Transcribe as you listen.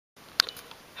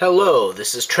Hello,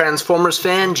 this is Transformers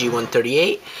fan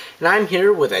G138, and I'm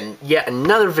here with yet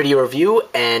another video review,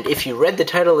 and if you read the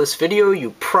title of this video, you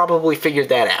probably figured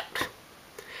that out.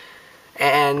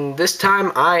 And this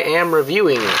time I am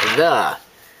reviewing the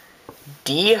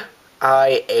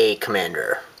D.I.A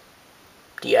Commander.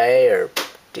 D.I.A or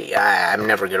D.I.A, I'm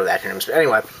never good with acronyms, but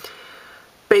anyway.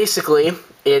 Basically,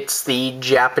 it's the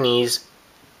Japanese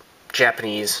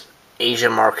Asia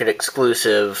market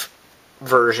exclusive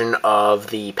version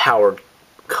of the powered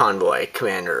convoy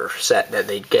commander set that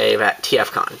they gave at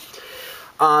TFCon.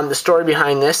 The story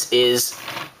behind this is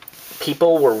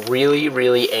people were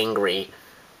really angry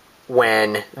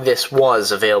when this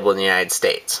was available in the United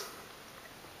States,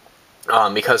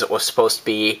 because it was supposed to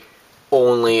be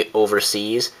only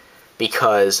overseas,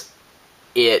 because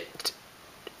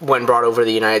when brought over to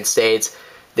the United States,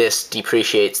 this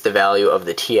depreciates the value of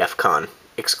the TFCon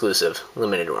exclusive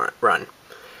limited run.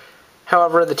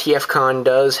 However, the TFCon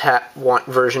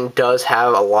version does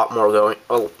have a lot more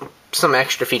some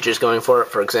extra features going for it.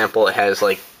 For example, it has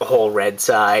like a whole red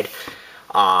side.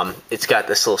 It's got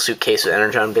this little suitcase with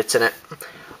energon bits in it.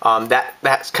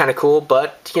 That's kind of cool,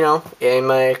 but you know,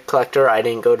 I'm a collector. I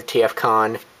didn't go to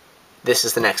TFCon. This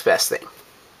is the next best thing.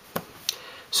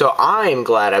 So I'm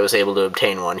glad I was able to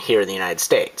obtain one here in the United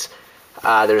States.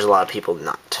 There's a lot of people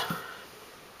not.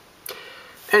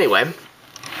 Anyway.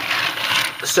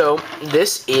 So,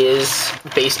 this is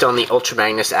based on the Ultra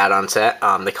Magnus add-on set.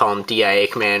 They call him D.I.A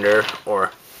Commander,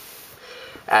 or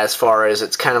as far as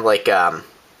it's kind of like a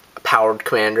powered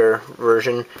commander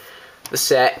version of the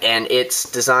set, and it's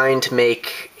designed to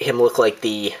make him look like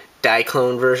the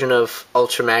Diaclone version of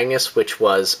Ultra Magnus, which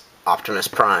was Optimus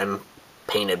Prime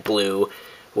painted blue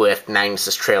with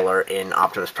Magnus's trailer in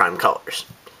Optimus Prime colors.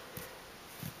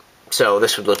 So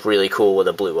this would look really cool with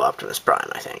a blue Optimus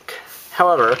Prime, I think.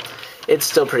 However, it's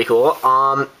still pretty cool.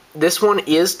 This one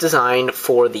is designed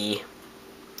for the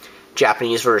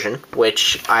Japanese version,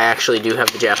 which I actually do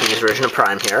have the Japanese version of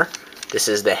Prime here. This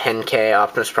is the Henkei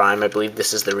Optimus Prime. I believe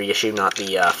this is the reissue, not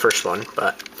the first one,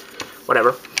 but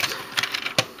whatever.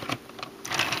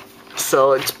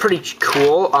 So it's pretty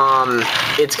cool.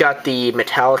 It's got the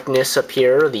metallicness up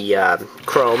here, the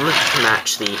chrome to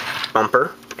match the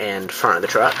bumper and front of the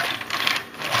truck,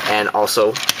 and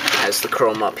also has the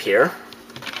chrome up here.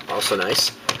 Also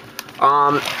nice.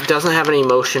 Doesn't have any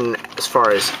motion as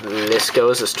far as this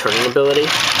goes, as turning ability.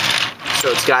 So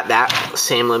it's got that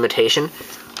same limitation.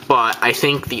 But I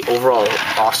think the overall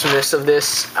awesomeness of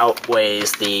this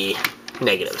outweighs the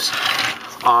negatives.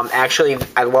 Actually,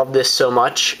 I love this so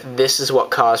much. This is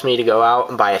what caused me to go out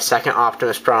and buy a second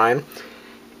Optimus Prime,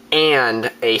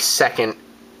 and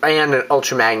an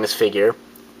Ultra Magnus figure,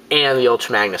 and the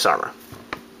Ultra Magnus armor.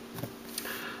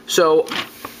 So,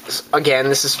 again,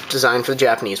 this is designed for the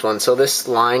Japanese one. So this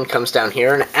line comes down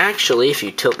here, and actually, if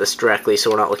you tilt this directly so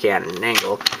we're not looking at it at an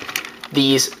angle,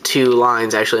 these two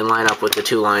lines actually line up with the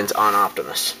two lines on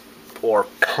Optimus, or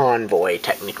Convoy,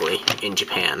 technically, in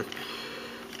Japan.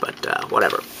 But,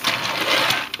 whatever.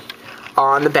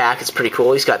 On the back, it's pretty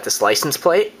cool. He's got this license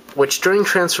plate, which during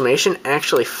transformation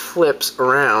actually flips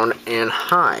around and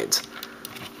hides.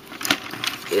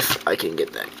 If I can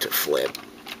get that to flip.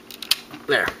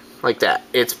 There. Like that.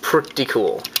 It's pretty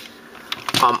cool.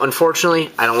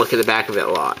 Unfortunately, I don't look at the back of it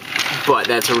a lot, but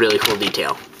that's a really cool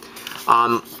detail.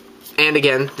 And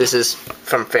again, this is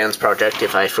from Fansproject,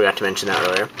 if I forgot to mention that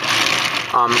earlier.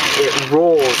 It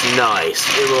rolls nice.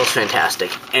 It rolls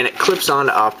fantastic. And it clips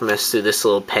onto Optimus through this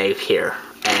little peg here,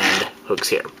 and hooks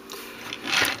here.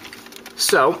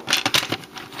 So,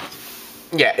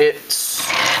 yeah, it's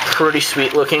pretty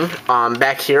sweet looking.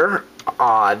 Back here,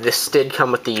 this did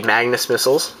come with the Magnus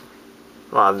missiles.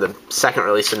 The second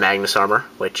release of Magnus armor,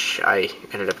 which I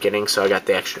ended up getting, so I got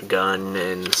the extra gun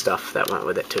and stuff that went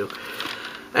with it too.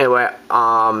 Anyway,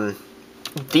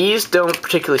 these don't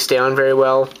particularly stay on very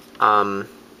well.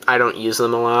 I don't use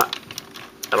them a lot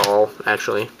at all,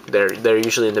 actually. They're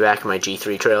usually in the back of my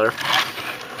G3 trailer.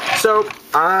 So,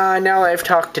 now I've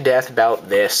talked to death about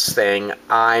this thing,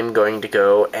 I'm going to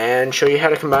go and show you how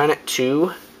to combine it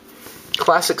to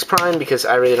Classics Prime, because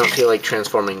I really don't feel like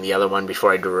transforming the other one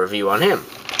before I do a review on him.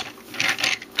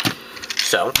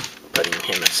 So, putting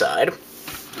him aside,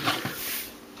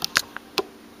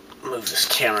 move this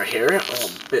camera here a little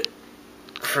bit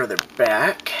further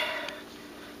back.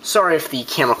 Sorry if the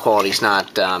camera quality's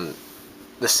not the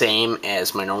same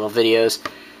as my normal videos.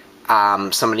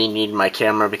 Somebody needed my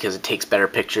camera because it takes better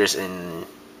pictures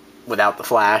without the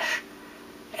flash,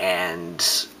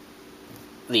 and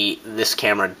this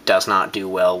camera does not do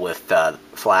well with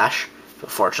flash, but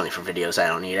fortunately for videos I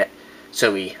don't need it.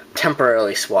 So we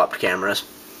temporarily swapped cameras.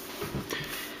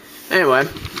 Anyway,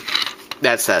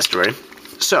 that's that story.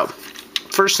 So,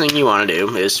 first thing you want to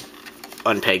do is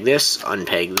unpeg this,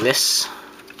 unpeg this,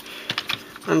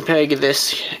 unpeg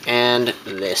this, and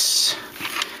this.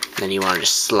 Then you want to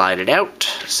just slide it out,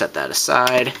 set that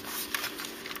aside,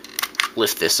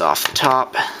 lift this off the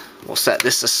top. We'll set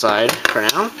this aside for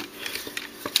now.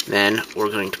 Then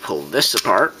we're going to pull this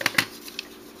apart.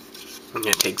 I'm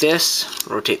going to take this,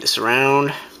 rotate this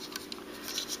around,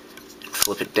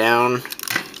 flip it down,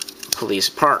 pull these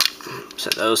apart,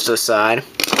 set those to the side,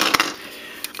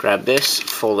 grab this,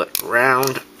 fold it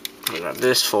around, grab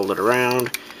this, fold it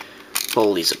around,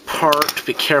 pull these apart.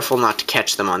 Be careful not to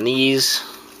catch them on these.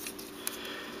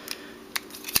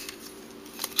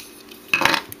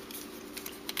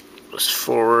 Goes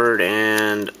forward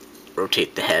and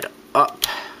rotate the head up.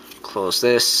 Close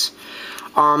this.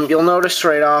 You'll notice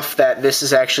right off that this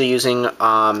is actually using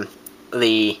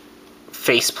the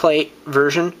faceplate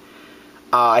version.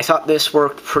 I thought this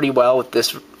worked pretty well with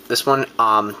this one.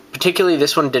 Particularly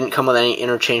this one didn't come with any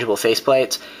interchangeable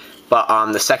faceplates, but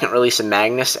the second release of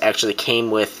Magnus actually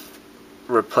came with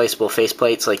replaceable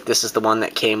faceplates. Like this is the one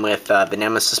that came with the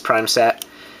Nemesis Prime set,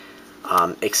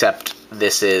 except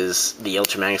this is the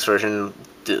Ultra Magnus version.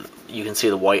 You can see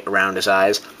the white around his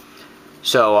eyes.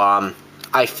 So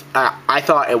I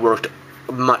thought it worked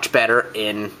much better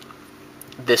in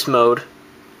this mode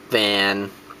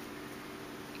than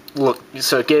look.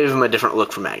 So it gave him a different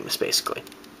look for Magnus, basically.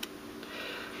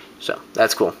 So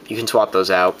that's cool. You can swap those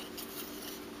out.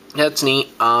 That's neat.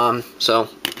 So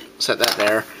set that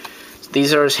there.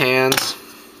 These are his hands.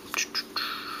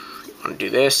 I'm gonna do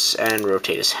this and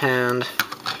rotate his hand.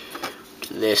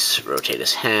 Do this, rotate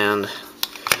his hand.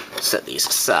 Set these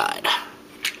aside.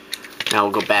 Now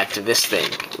we'll go back to this thing.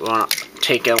 We want to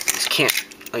take out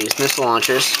these missile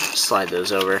launchers, slide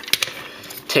those over.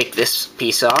 Take this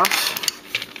piece off,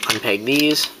 unpeg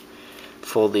these,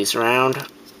 fold these around,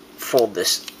 fold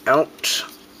this out,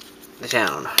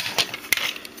 down.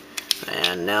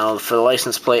 And now for the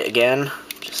license plate again,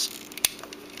 just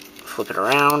flip it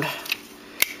around,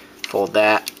 fold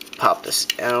that, pop this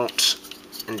out,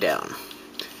 and down.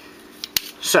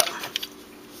 So,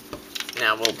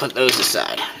 now we'll put those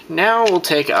aside. Now we'll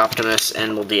take Optimus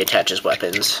and we'll deattach his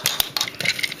weapons.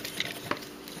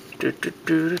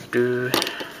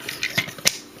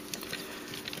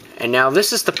 And now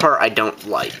this is the part I don't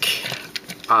like.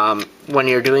 When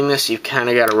you're doing this, you kind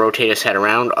of got to rotate his head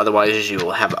around, otherwise you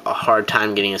will have a hard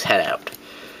time getting his head out.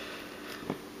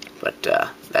 But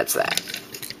that's that.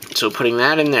 So putting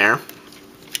that in there,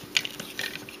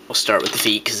 we'll start with the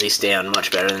feet because they stay on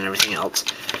much better than everything else.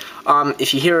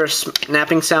 If you hear a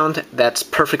snapping sound, that's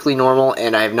perfectly normal,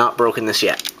 and I have not broken this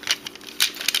yet.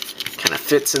 Kind of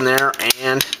fits in there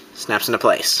and snaps into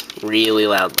place really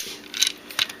loudly.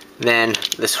 Then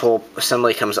this whole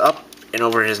assembly comes up and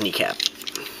over his kneecap.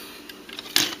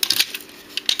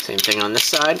 Same thing on this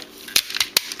side.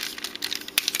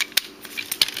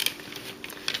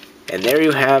 And there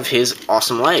you have his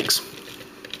awesome legs.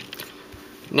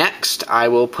 Next, I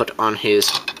will put on his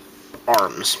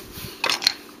arms.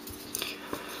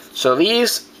 So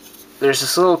there's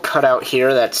this little cutout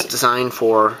here that's designed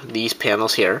for these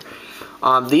panels here.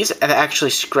 These have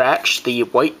actually scratched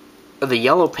the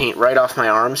yellow paint right off my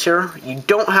arms here. You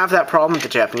don't have that problem with the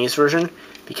Japanese version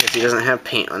because he doesn't have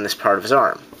paint on this part of his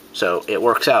arm. So it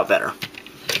works out better.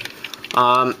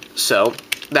 So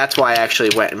that's why I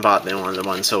actually went and bought one of the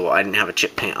ones so I didn't have a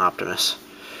chip paint Optimus.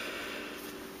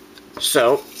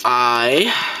 So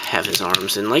I have his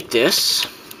arms in like this.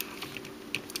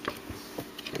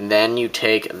 And then you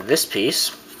take this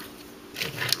piece,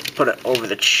 put it over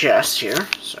the chest here.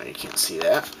 Sorry, you can't see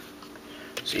that.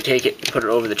 So you take it, put it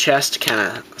over the chest, kind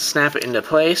of snap it into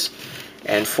place,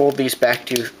 and fold these back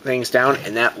two things down,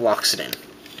 and that locks it in.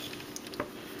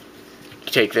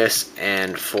 You take this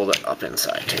and fold it up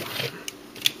inside too.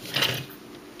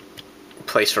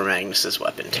 Place for Magnus's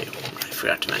weapon too. I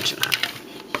forgot to mention that.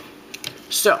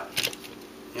 So,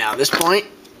 now at this point,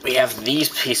 we have these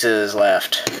pieces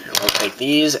left. And we'll take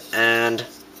these and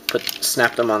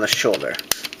snap them on the shoulder.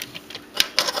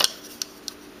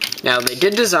 Now, they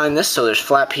did design this so there's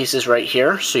flat pieces right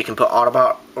here, so you can put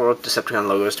Autobot or Decepticon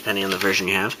logos, depending on the version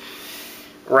you have,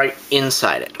 right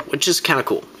inside it, which is kind of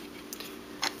cool.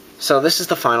 So this is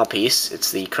the final piece.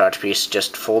 It's the crotch piece,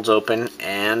 just folds open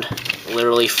and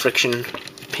literally friction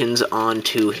pins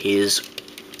onto his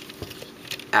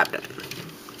abdomen.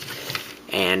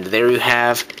 And there you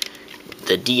have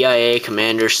the D.I.A.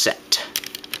 Commander set.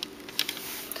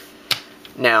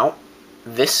 Now,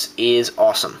 this is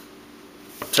awesome.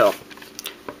 So,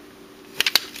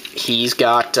 he's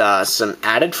got some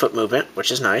added foot movement,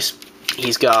 which is nice.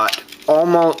 He's got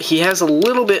he has a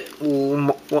little bit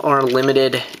more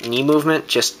limited knee movement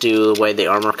just due to the way the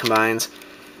armor combines,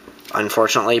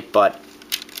 unfortunately, but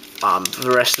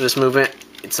the rest of his movement,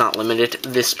 it's not limited.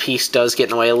 This piece does get in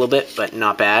the way a little bit, but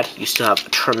not bad. You still have a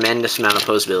tremendous amount of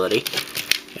posability.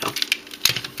 You know.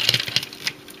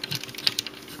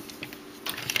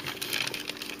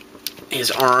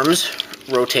 His arms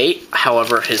rotate,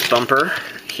 however, his bumper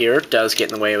here does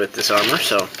get in the way with this armor,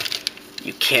 so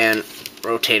you can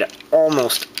rotate it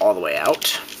almost all the way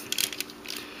out.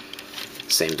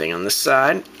 Same thing on this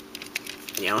side.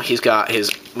 You know, he's got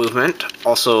his movement.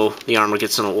 Also, the armor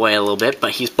gets in the way a little bit,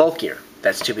 but he's bulkier.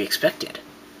 That's to be expected.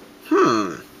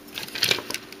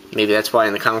 Maybe that's why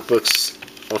in the comic books,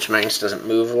 Ultra Magnus doesn't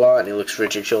move a lot and he looks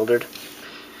rigid-shouldered.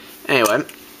 Anyway,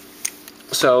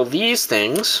 so these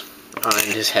things,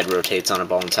 and his head rotates on a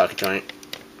ball and socket joint.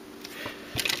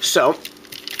 So,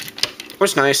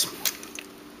 what's nice,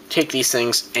 take these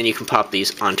things and you can pop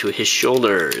these onto his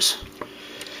shoulders.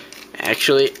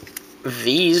 Actually,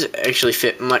 these actually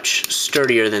fit much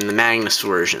sturdier than the Magnus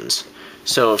versions.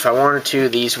 So if I wanted to,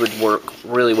 these would work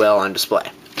really well on display.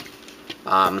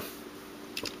 I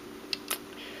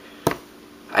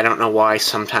don't know why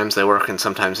sometimes they work and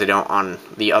sometimes they don't on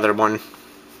the other one.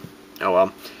 Oh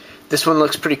well. This one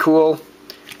looks pretty cool.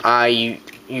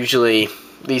 Usually,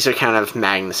 these are kind of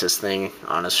Magnus's thing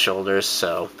on his shoulders,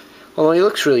 so... Although he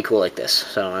looks really cool like this,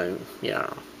 so, you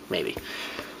know, maybe.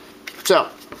 So,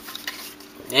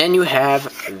 and you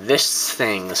have this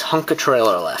thing, this hunk of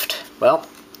trailer left. Well,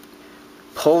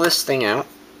 pull this thing out,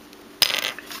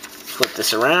 flip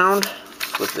this around,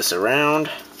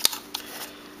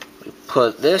 we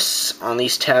put this on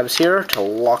these tabs here to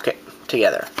lock it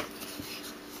together.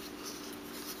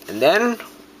 And then,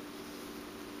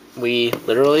 we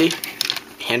literally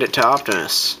hand it to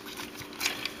Optimus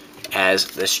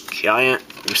as this giant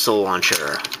missile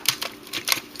launcher.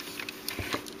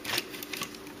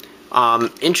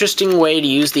 Interesting way to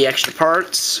use the extra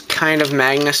parts, kind of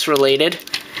Magnus related.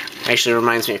 Actually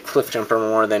reminds me of Cliffjumper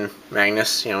more than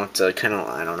Magnus, you know, it's a kind of,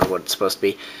 I don't know what it's supposed to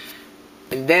be.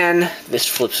 And then, this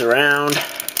flips around,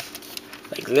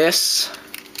 like this.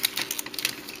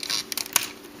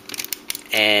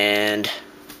 And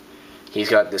he's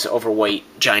got this overweight,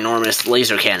 ginormous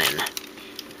laser cannon,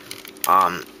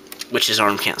 which his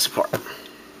arm can't support.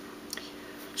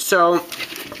 So,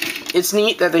 it's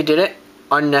neat that they did it.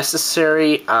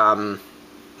 Unnecessary, well,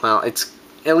 it's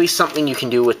at least something you can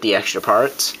do with the extra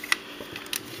parts.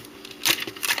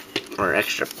 Or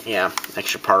extra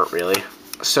part, really.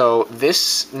 So,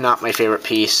 this, not my favorite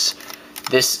piece.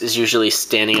 This is usually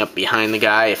standing up behind the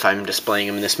guy if I'm displaying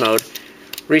him in this mode.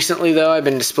 Recently, though, I've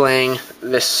been displaying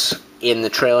this in the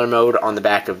trailer mode on the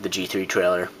back of the G3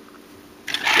 trailer.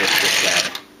 With this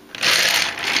guy.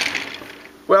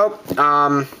 Well,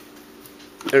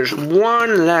 there's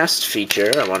one last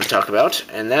feature I want to talk about,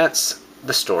 and that's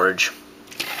the storage.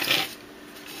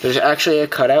 There's actually a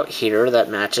cutout here that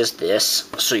matches this,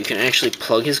 so you can actually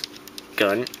plug his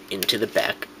gun into the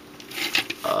back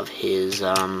of his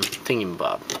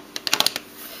thingy-bob.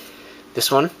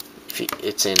 This one,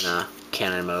 it's in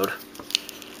cannon mode,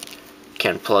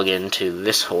 can plug into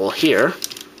this hole here,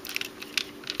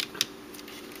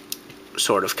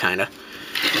 sort of, kinda,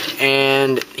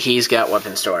 and he's got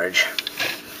weapon storage.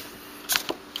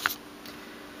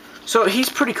 So he's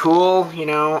pretty cool, you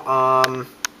know,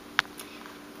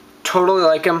 totally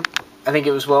like him. I think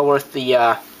it was well worth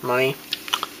the money.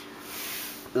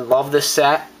 Love this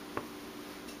set.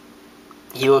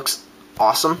 He looks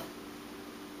awesome.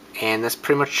 And that's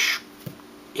pretty much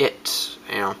it,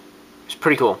 you know. It's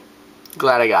pretty cool.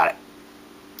 Glad I got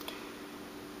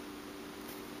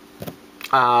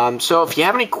it. So if you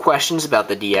have any questions about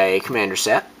the D.I.A. Commander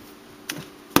set,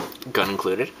 gun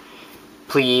included,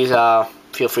 please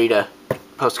feel free to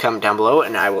post a comment down below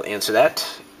and I will answer that,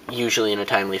 usually in a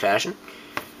timely fashion.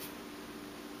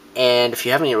 And if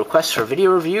you have any requests for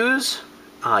video reviews,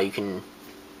 you can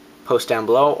post down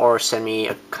below or send me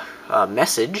a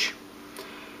message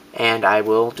and I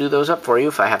will do those up for you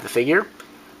if I have the figure.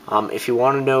 If you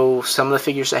want to know some of the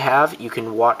figures I have, you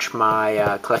can watch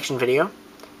my collection video.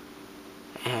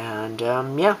 And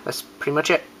yeah, that's pretty much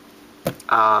it.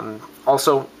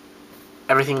 Also,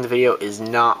 everything in the video is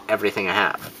not everything I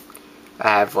have. I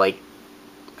have, like,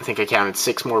 I think I counted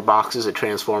 6 more boxes of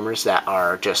Transformers that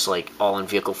are just, like, all in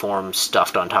vehicle form,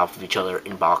 stuffed on top of each other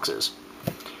in boxes.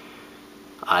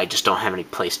 I just don't have any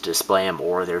place to display them,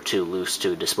 or they're too loose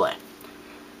to display.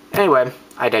 Anyway,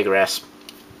 I digress.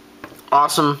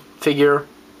 Awesome figure,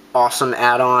 awesome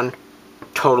add-on,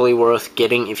 totally worth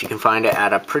getting if you can find it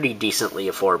at a pretty decently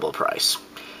affordable price.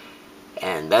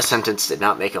 And that sentence did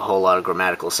not make a whole lot of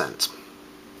grammatical sense.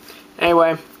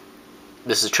 Anyway,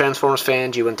 this is Transformers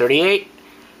fan G138,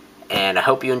 and I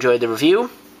hope you enjoyed the review,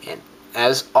 and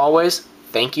as always,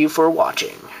 thank you for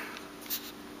watching.